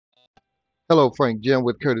Hello, Frank Jim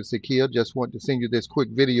with Courtesy Kia. Just want to send you this quick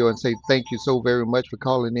video and say thank you so very much for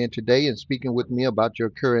calling in today and speaking with me about your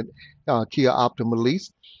current Kia Optima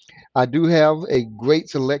lease. I do have a great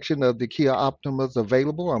selection of the Kia Optimas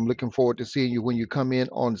available. I'm looking forward to seeing you when you come in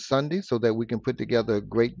on Sunday so that we can put together a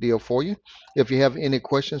great deal for you. If you have any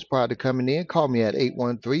questions prior to coming in, call me at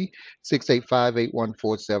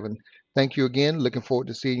 813-685-8147. Thank you again. Looking forward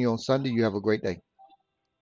to seeing you on Sunday. You have a great day.